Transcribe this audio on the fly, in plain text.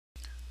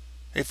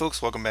Hey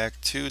folks, welcome back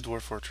to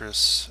Dwarf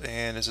Fortress,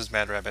 and this is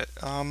Mad Rabbit.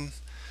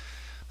 This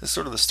is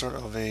sort of the start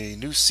of a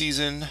new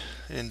season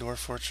in Dwarf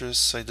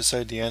Fortress. I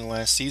decided to end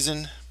last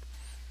season.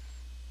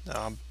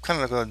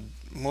 Kind of going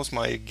most of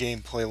my game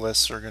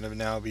playlists are going to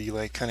now be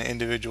like kind of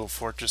individual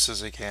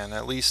fortresses again,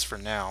 at least for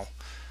now.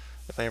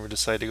 If I ever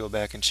decide to go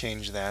back and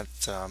change that,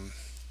 well,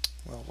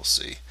 we'll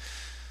see.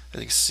 As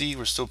you can see,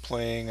 we're still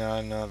playing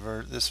on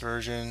this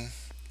version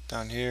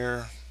down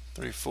here,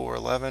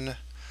 3411.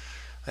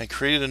 I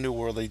created a new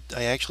world.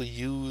 I actually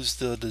used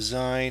the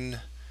design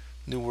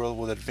new world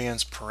with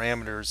advanced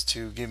parameters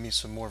to give me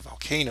some more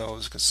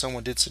volcanoes because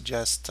someone did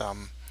suggest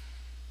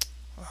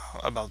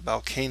about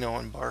Volcano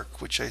Embark,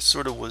 which I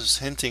sort of was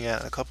hinting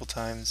at a couple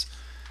times.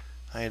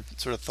 I had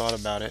sort of thought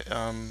about it.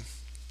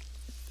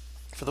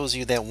 For those of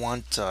you that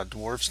want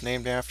dwarfs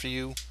named after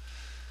you,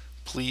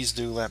 please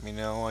do let me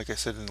know. Like I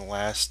said in the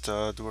last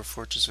Dwarf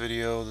Fortress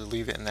video, to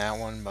leave it in that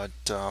one, but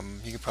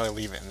you can probably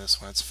leave it in this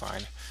one. It's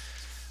fine.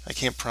 I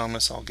can't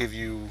promise I'll give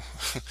you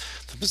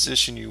the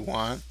position you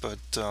want, but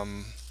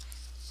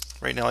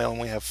right now I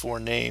only have 4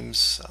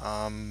 names.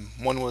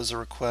 One was a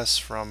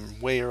request from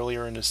way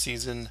earlier in the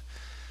season.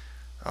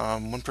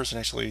 One person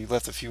actually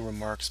left a few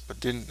remarks but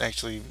didn't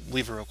actually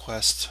leave a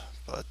request,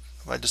 but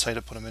I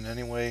decided to put them in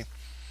anyway.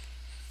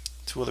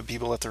 2 other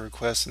people left a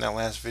request in that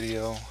last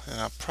video,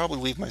 and I'll probably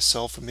leave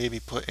myself and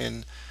maybe put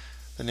in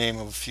the name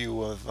of a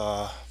few of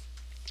the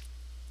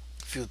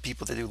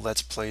people that do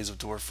Let's Plays of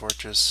Dwarf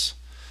Fortress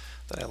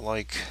that I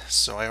like.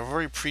 So I have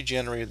already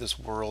pre-generated this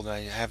world and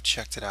I have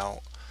checked it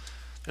out.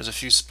 There's a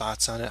few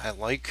spots on it I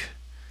like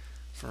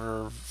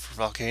for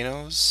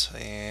volcanoes,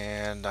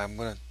 and I'm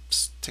gonna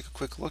take a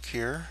quick look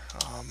here.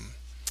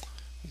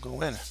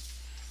 Go in.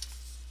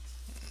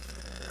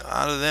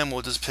 Out of them,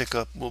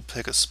 we'll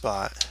pick a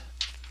spot.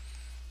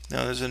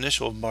 Now there's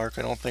initial Embark.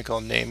 I don't think I'll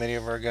name any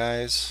of our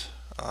guys.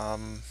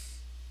 Oh,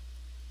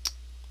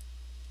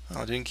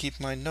 I didn't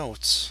keep my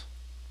notes.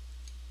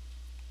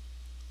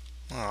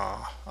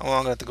 Oh, I'm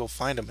gonna have to go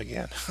find them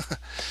again.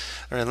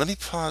 All right, let me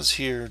pause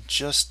here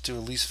just to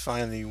at least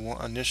find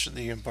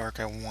the Embark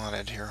I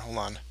wanted here. Hold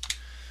on.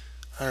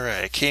 All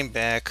right, I came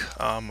back.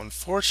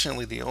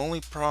 Unfortunately, the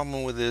only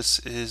problem with this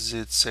is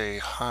it's a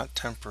hot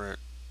temperature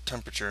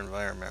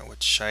environment,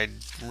 which I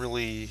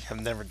really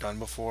have never done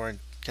before, and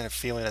kind of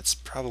feeling that's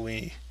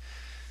probably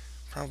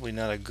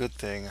not a good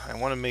thing. I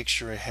want to make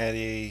sure I had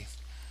a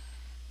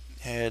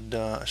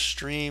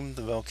stream,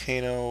 the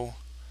volcano,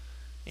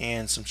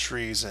 and some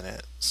trees in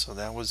it. So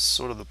that was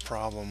sort of the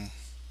problem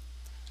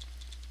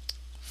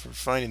for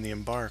finding the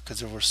Embark,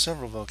 because there were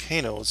several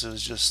volcanoes. It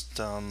was just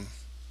I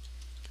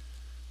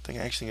think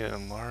I actually gotta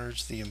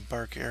enlarge the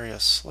Embark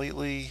area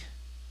slightly.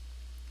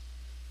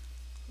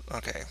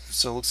 Okay,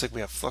 so it looks like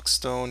we have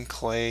fluxstone,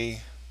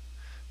 clay,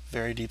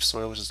 very deep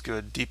soil, which is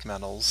good, deep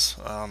metals.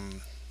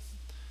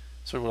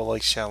 Sort of would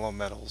like shallow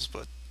metals,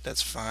 but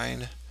that's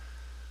fine.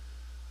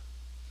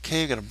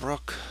 Okay, we got a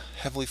brook,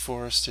 heavily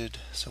forested,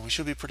 so we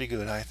should be pretty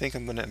good. I think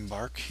I'm going to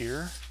embark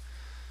here.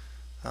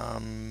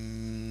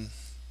 Yeah,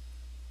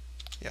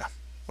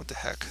 what the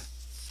heck.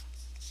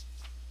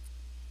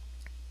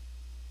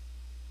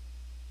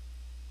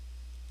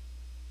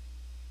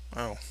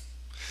 Oh.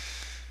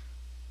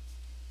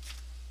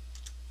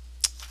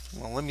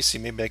 Well, let me see,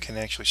 maybe I can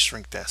actually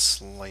shrink that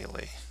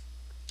slightly.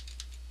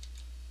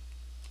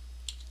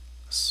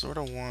 I sort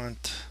of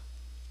want...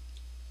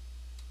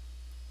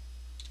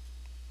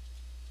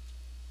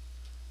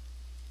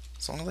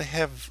 As long as they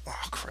have...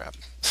 Oh, crap.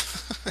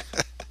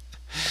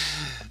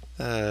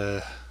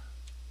 I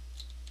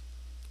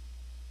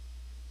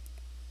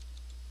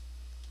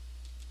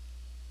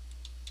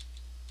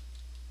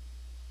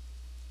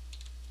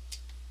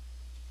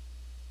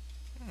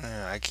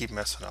keep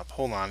messing up.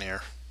 Hold on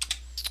here.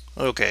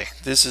 Okay,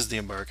 this is the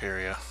Embark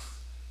area.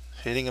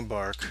 Hitting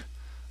Embark.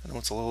 I know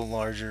it's a little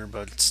larger,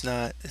 but it's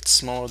not. It's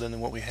smaller than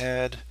what we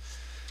had.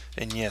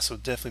 And yeah, so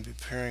definitely be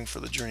preparing for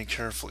the journey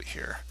carefully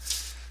here.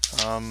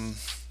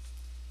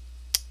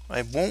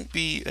 I won't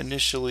be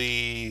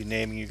initially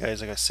naming you guys,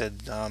 like I said.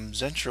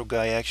 Zentro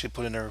guy actually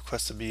put in a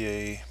request to be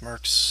a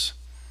Mark's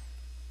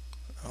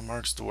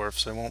dwarf,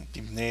 so I won't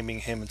be naming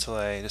him until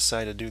I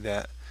decide to do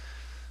that.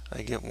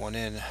 I get one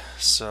in.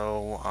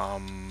 So I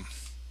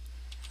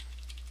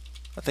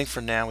think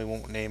for now we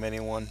won't name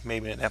anyone.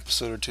 Maybe in an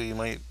episode or two you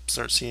might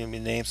start seeing me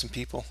name some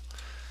people.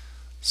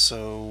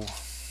 So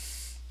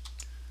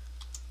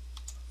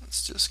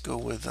let's just go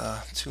with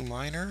 2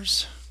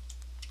 miners.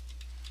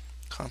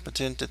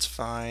 Competent, it's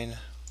fine.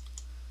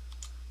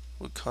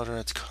 Woodcutter,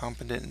 it's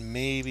competent.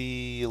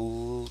 Maybe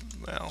well,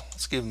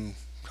 let's give him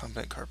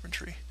competent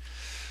carpentry.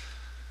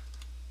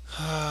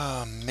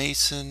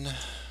 Mason,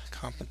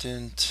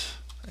 competent.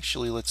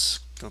 Actually, let's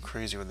go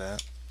crazy with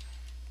that.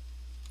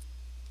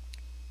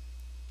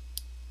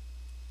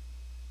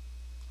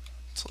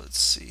 So let's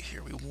see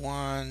here. We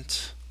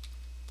want...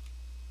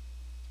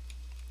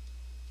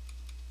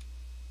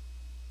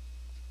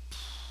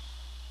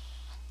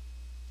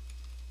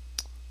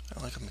 I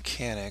like a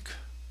mechanic.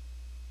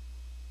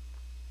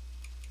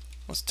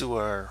 Let's do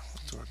our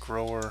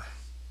grower.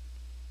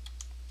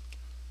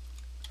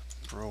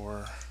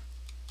 brewer,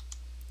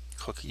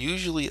 cook.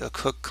 Usually a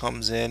cook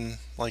comes in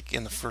like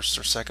in the first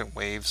or second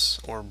waves,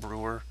 or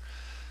brewer.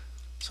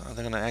 So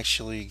they're going to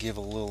actually give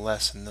a little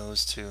less in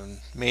those two, and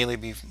mainly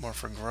be more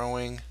for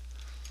growing.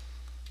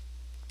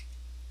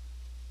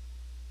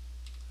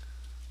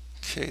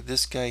 Okay,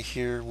 this guy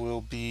here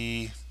will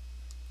be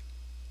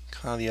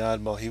kind of the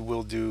oddball. He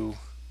will do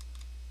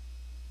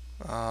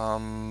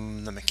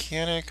the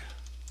mechanic.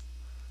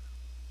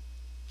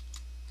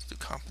 Let's do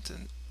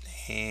competent.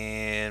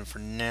 And for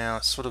now,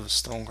 it's sort of a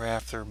stone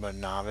grafter, but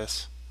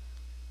novice.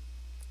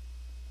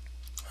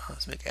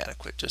 Let's make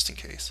adequate, just in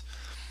case.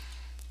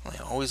 I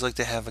always like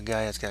to have a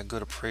guy that's got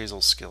good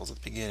appraisal skills at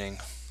the beginning.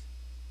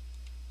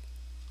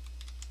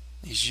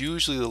 He's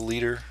usually the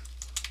leader.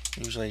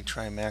 Usually I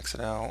try and max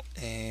it out,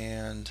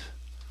 and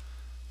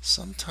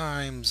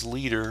sometimes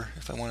leader,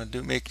 if I want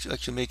to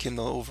actually make him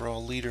the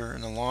overall leader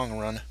in the long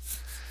run.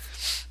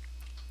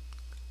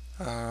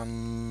 I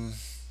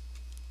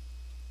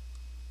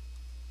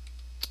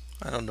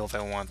don't know if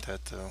I want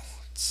that though.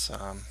 It's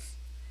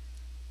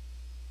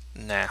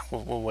nah,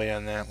 we'll wait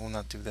on that. We'll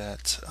not do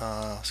that.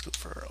 Let's go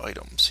for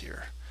items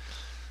here.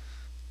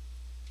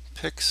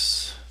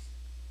 Picks.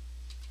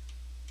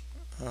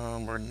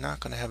 We're not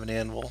going to have an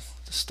anvil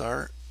to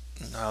start.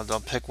 I'll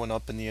pick one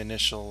up in the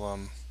initial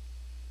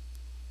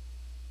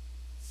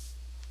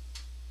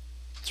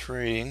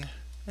trading,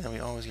 and we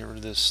always get rid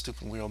of this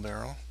stupid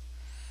wheelbarrow.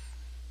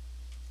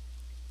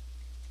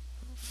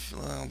 A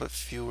little bit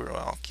fewer. Well,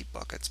 I'll keep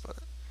buckets, but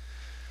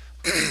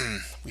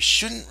we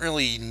shouldn't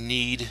really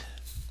need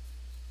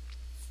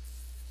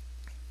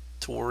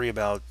to worry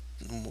about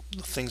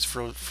the things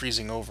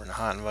freezing over in a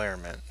hot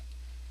environment.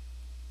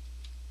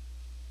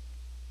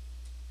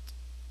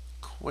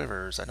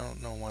 Quivers. I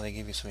don't know why they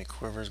gave you so many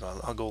quivers,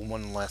 but I'll go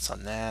one less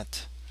on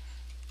that.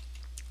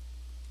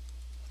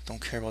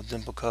 Don't care about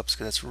dimple cups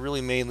because that's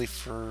really mainly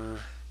for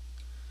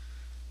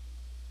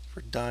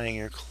dyeing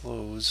your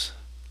clothes.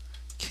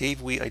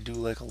 Cave wheat I do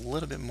like a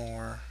little bit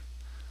more.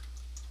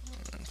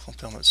 And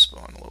clump helmet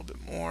spawn a little bit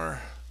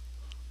more.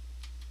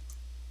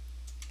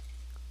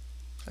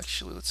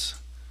 Actually, let's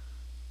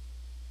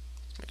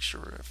make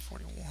sure we're at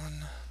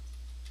 41.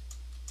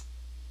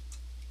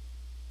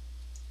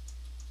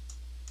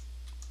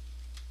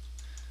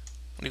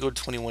 When you go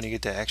to 21, you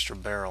get that extra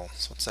barrel,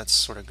 so that's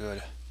sort of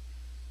good.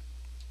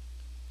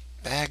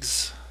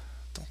 Bags,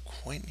 don't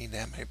quite need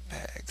that many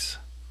bags.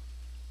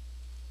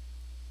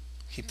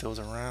 Keep those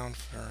around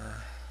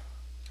for...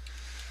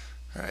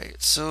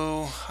 Alright,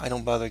 so I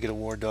don't bother to get a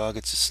war dog,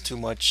 it's just too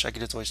much. I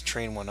could just always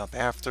train one up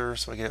after,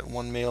 so I get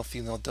one male,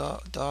 female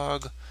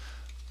dog,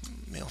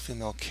 male,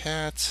 female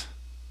cat,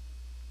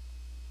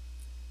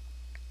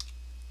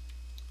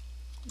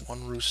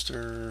 one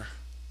rooster,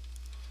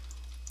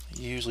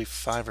 usually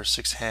 5 or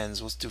 6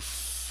 hens. We'll do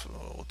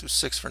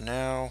 6 for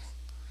now.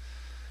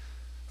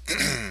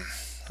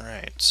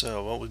 Alright,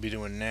 so what we'll be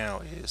doing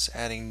now is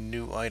adding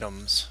new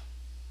items.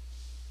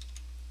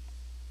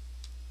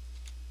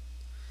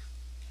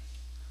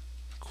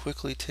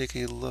 Quickly take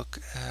a look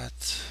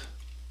at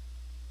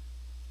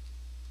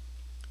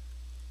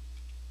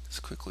this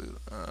quickly.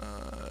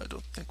 I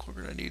don't think we're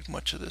going to need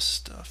much of this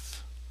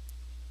stuff.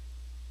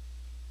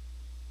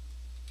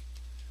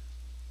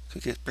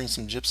 Could bring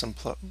some gypsum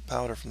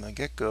powder from the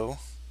get-go,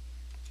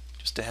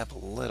 just to have a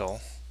little.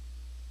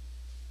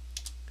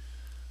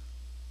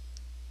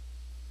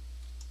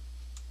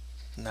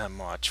 Not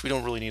much. We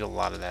don't really need a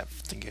lot of that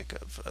from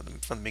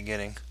the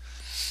beginning.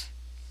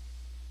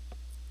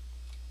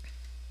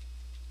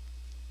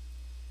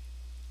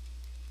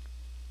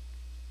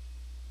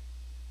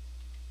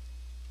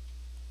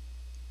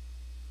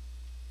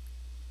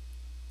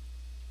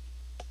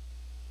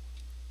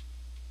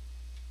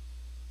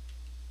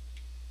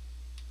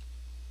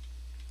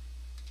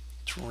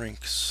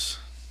 Drinks.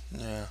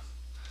 Yeah,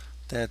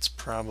 that's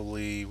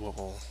probably what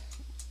we'll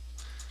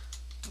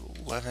do.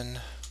 11.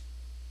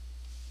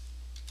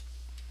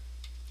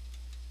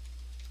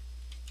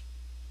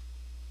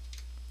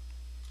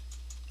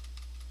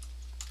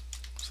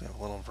 So we have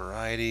a little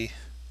variety.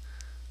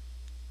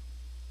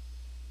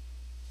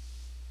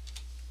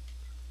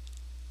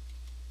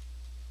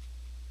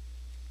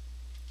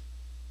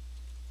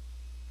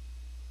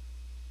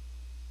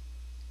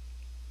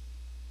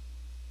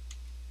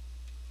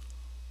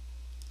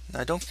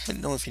 I don't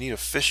know if you need a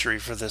fishery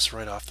for this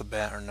right off the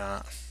bat or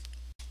not.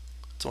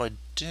 So I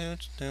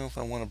don't know if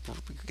I want to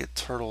get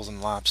turtles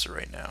and lobster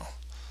right now.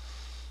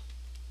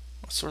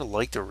 I sort of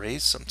like to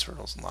raise some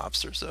turtles and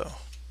lobsters though.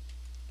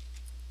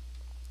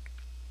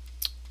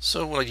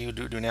 So what I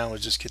do now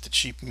is just get the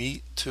cheap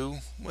meat too.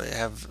 I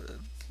have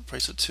a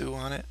price of 2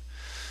 on it.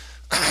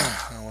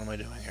 What am I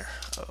doing here?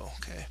 Oh,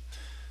 okay.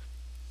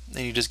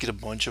 Then you just get a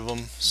bunch of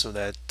them so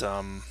that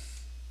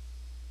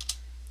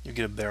you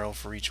get a barrel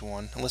for each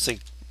one. Unless they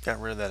got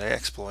rid of that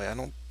exploit. I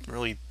don't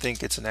really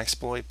think it's an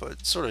exploit, but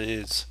it sort of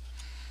is.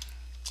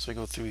 So I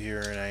go through here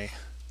and I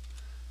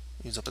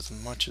use up as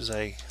much as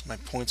my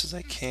points as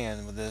I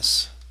can with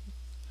this.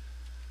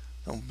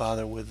 Don't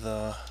bother with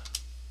the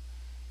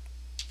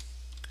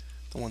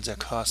ones that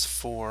cost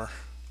 4.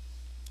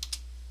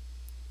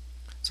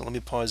 So let me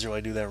pause here while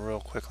I do that real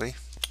quickly.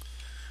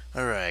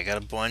 Alright, got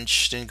a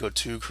bunch, didn't go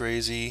too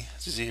crazy.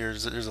 See here,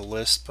 there's a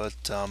list,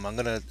 but I'm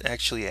gonna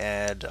actually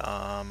add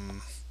a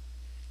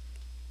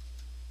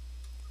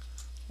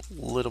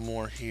little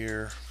more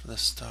here for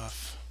this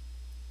stuff.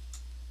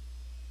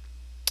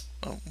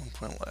 Oh, 1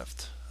 point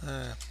left.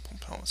 1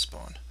 point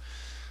spawn.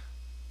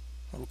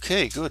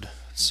 Okay, good.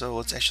 So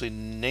let's actually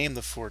name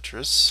the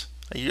fortress.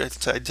 I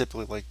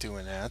typically like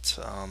doing that.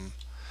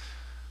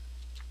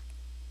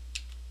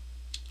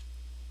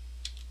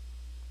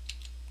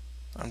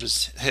 I'm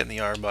just hitting the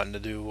R button to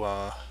do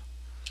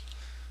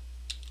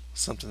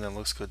something that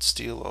looks good.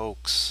 Steel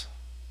Oaks.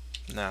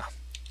 Nah.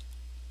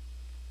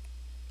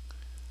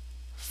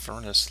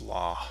 Furnace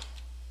Law.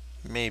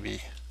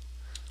 Maybe.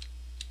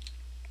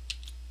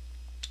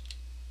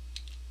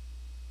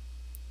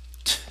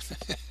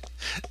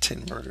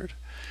 Tin murdered.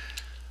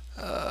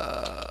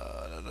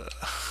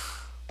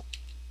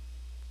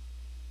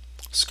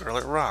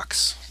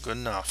 Scarletrocks. Good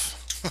enough.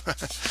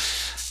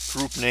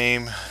 Group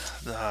name,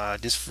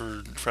 just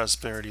for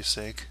prosperity's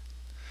sake.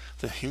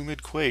 The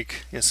Humid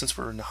Quake. Yeah, since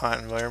we're in a hot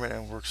environment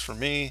and it works for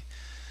me.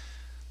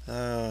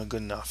 Good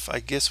enough. I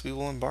guess we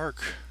will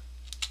embark.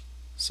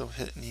 So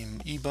hit the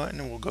E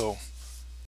button and we'll go.